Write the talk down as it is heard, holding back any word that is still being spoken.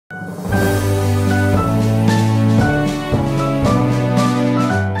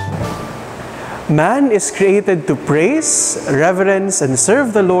Man is created to praise, reverence, and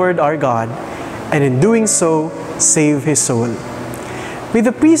serve the Lord our God, and in doing so, save his soul. May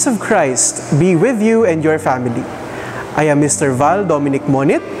the peace of Christ be with you and your family. I am Mr. Val Dominic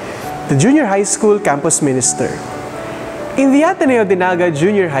Monit, the Junior High School Campus Minister. In the Ateneo Dinaga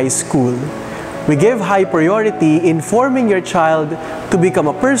Junior High School, we give high priority in forming your child to become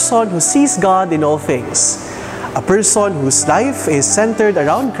a person who sees God in all things, a person whose life is centered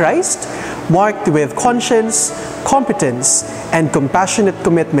around Christ, marked with conscience, competence, and compassionate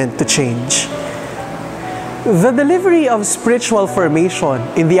commitment to change. The delivery of spiritual formation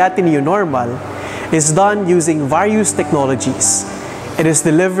in the Ateneo Normal is done using various technologies. It is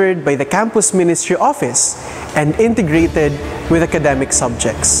delivered by the Campus Ministry Office and integrated with academic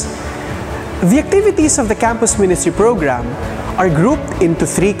subjects. The activities of the Campus Ministry program are grouped into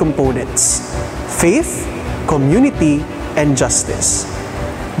three components: faith, community, and justice.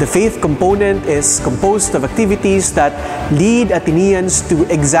 The faith component is composed of activities that lead Ateneans to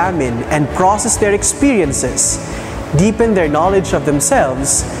examine and process their experiences, deepen their knowledge of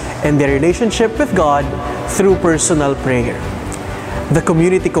themselves and their relationship with God through personal prayer. The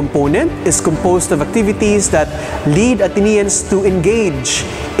community component is composed of activities that lead Ateneans to engage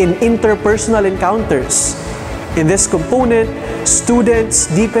in interpersonal encounters. In this component,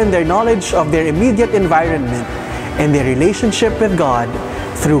 students deepen their knowledge of their immediate environment and their relationship with God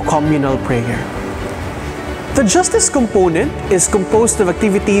through communal prayer. The justice component is composed of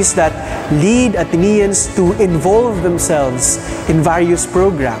activities that lead Ateneans to involve themselves in various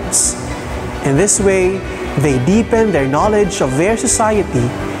programs. In this way, they deepen their knowledge of their society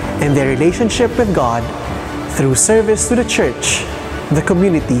and their relationship with God through service to the church, the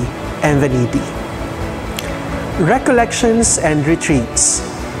community, and the needy. Recollections and retreats.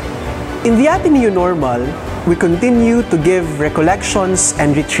 In the Ateneo Normal, we continue to give recollections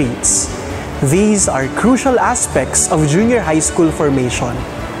and retreats. These are crucial aspects of junior high school formation.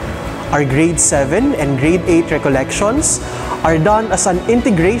 Our grade 7 and grade 8 recollections are done as an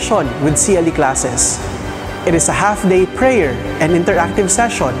integration with CLE classes. It is a half-day prayer and interactive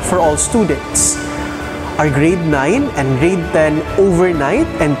session for all students. Our grade 9 and grade 10 overnight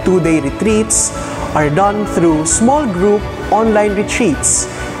and 2-day retreats are done through small group online retreats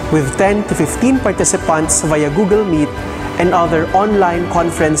with 10 to 15 participants via Google Meet and other online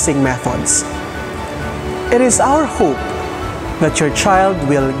conferencing methods. It is our hope that your child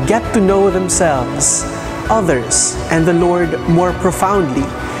will get to know themselves, others, and the Lord more profoundly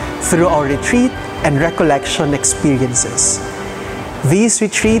through our retreat and recollection experiences. These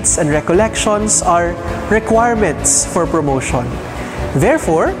retreats and recollections are requirements for promotion.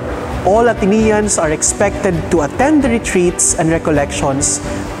 Therefore, all Ateneans are expected to attend the retreats and recollections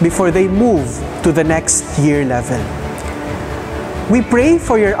before they move to the next year level. We pray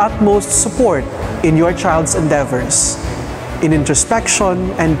for your utmost support in your child's endeavors, in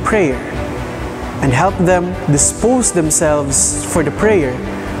introspection and prayer, and help them dispose themselves for the prayer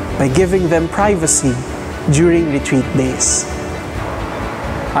by giving them privacy during retreat days.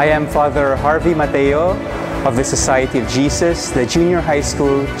 I am Father Harvey Mateo of the Society of Jesus, the Junior High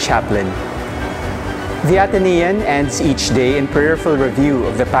School Chaplain. The Atenean ends each day in prayerful review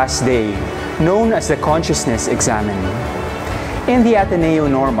of the past day, known as the Consciousness Examen. In the Ateneo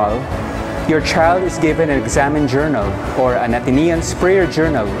Normal, your child is given an examen journal or an Atenean's prayer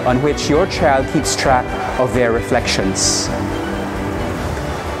journal on which your child keeps track of their reflections.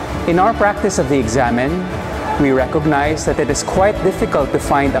 In our practice of the examen, we recognize that it is quite difficult to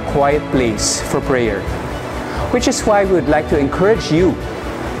find a quiet place for prayer, which is why we would like to encourage you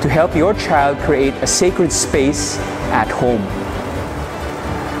to help your child create a sacred space at home.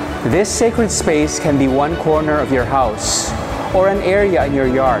 This sacred space can be one corner of your house or an area in your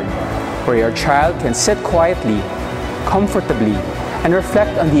yard where your child can sit quietly, comfortably, and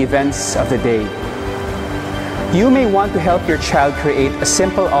reflect on the events of the day. You may want to help your child create a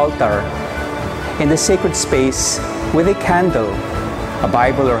simple altar in the sacred space with a candle, a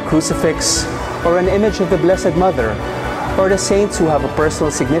Bible or crucifix, or an image of the Blessed Mother, or the saints who have a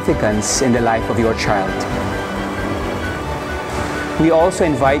personal significance in the life of your child. We also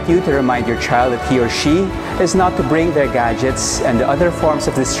invite you to remind your child that he or she is not to bring their gadgets and the other forms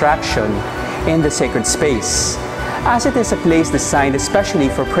of distraction in the sacred space, as it is a place designed especially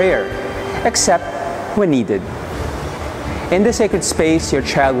for prayer, except when needed. In the sacred space, your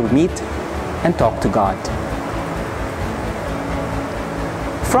child will meet and talk to God.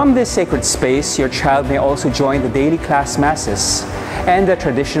 From this sacred space, your child may also join the daily class masses and the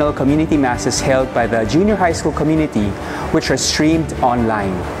traditional community masses held by the junior high school community, which are streamed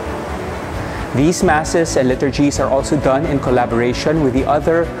online. These masses and liturgies are also done in collaboration with the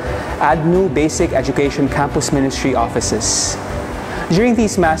other add new basic education campus ministry offices. During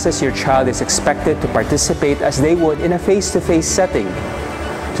these masses, your child is expected to participate as they would in a face-to-face setting,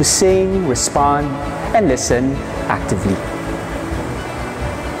 to sing, respond, and listen actively.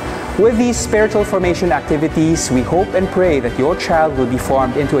 With these spiritual formation activities, we hope and pray that your child will be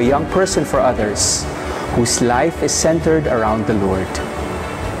formed into a young person for others, whose life is centered around the Lord.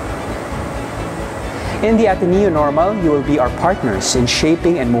 In the Ateneo Normal, you will be our partners in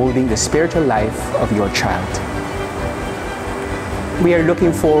shaping and molding the spiritual life of your child. We are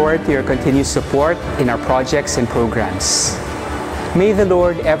looking forward to your continued support in our projects and programs. May the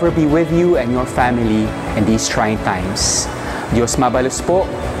Lord ever be with you and your family in these trying times. Diyos mabalos po,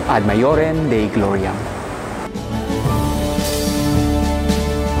 ad maiorem Dei gloriam.